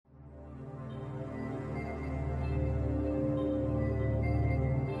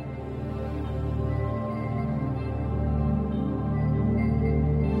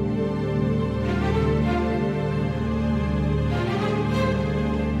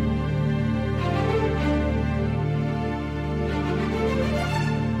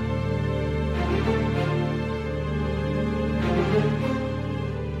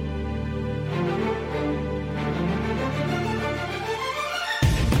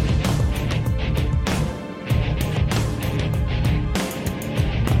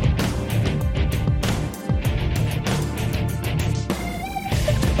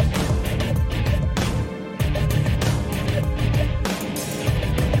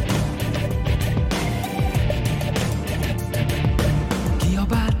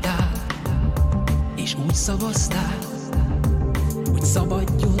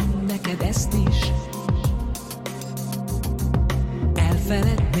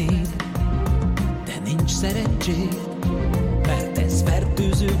szerencsét, mert ez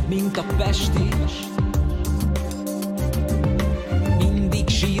fertőzőbb, mint a pestés. Mindig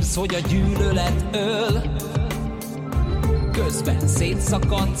sírsz, hogy a gyűlölet öl, közben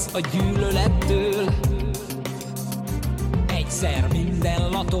szétszakadsz a gyűlölettől. Egyszer minden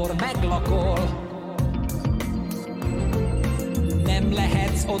lator meglakol, nem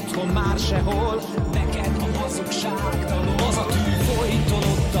lehetsz otthon már sehol, neked a hazugságtalan. Az a tű folyton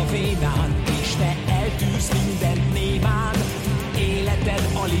ott a vénán, és te eltűrsz mindent némán. Életed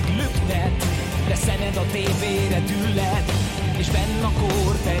alig lüktet, de szemed a tévére dülled, és benn a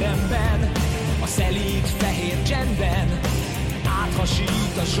kórteremben, a szelíd fehér csendben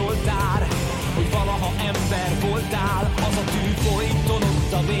áthasít a Zsoltár, hogy valaha ember voltál. Az a tű folyton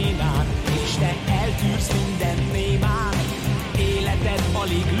ott a vénán, és te eltűrsz mindent némán. Életed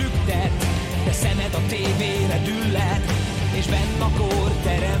alig lüktet, de szemed a tévére dülled, és benn a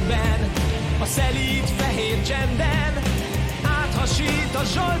kórteremben, a szelíd fehér csenden áthasít a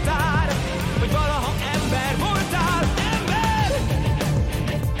Zsoltár, hogy valaha ember voltál. Ember!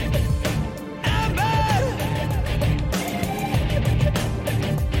 Ember!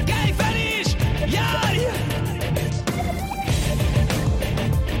 Kelj fel is! Járj!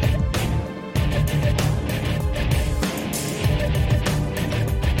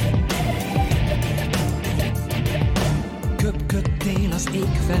 Köpködtél az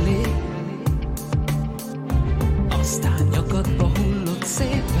ég felé, aztán nyakadba hullott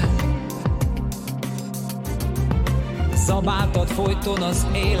szépen. Zabáltad folyton az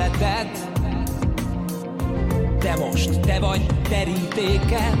életet, de most te vagy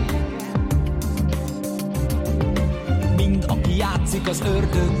terítéken. Mind aki játszik az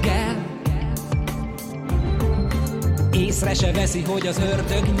ördöggel, észre se veszi, hogy az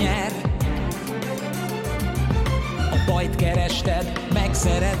ördög nyer. A bajt kerested,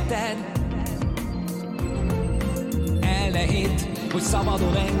 megszeretted, el ne hidd, hogy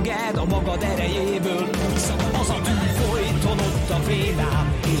szabadon enged a magad erejéből. Az a tű folyton ott a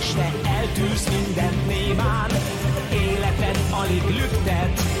vénán, és te eltűrsz mindent némán. Életed alig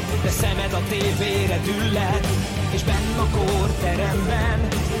lüktet, de szemed a tévére dülled, és benn a kórteremben,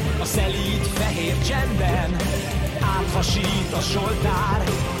 a szelíd fehér csendben áthasít a Zsoltár,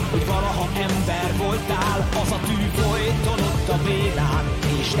 hogy valaha ember voltál. Az a tű folyton ott a vénán,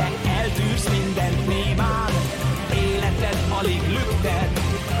 és te eltűrsz mindent némán. Életed alig lüktet,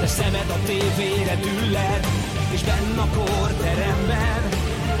 de szemed a tévére dülled, és benn a kórteremben,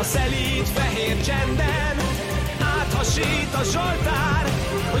 a szelíd fehér csendben áthasít a Zsoltár,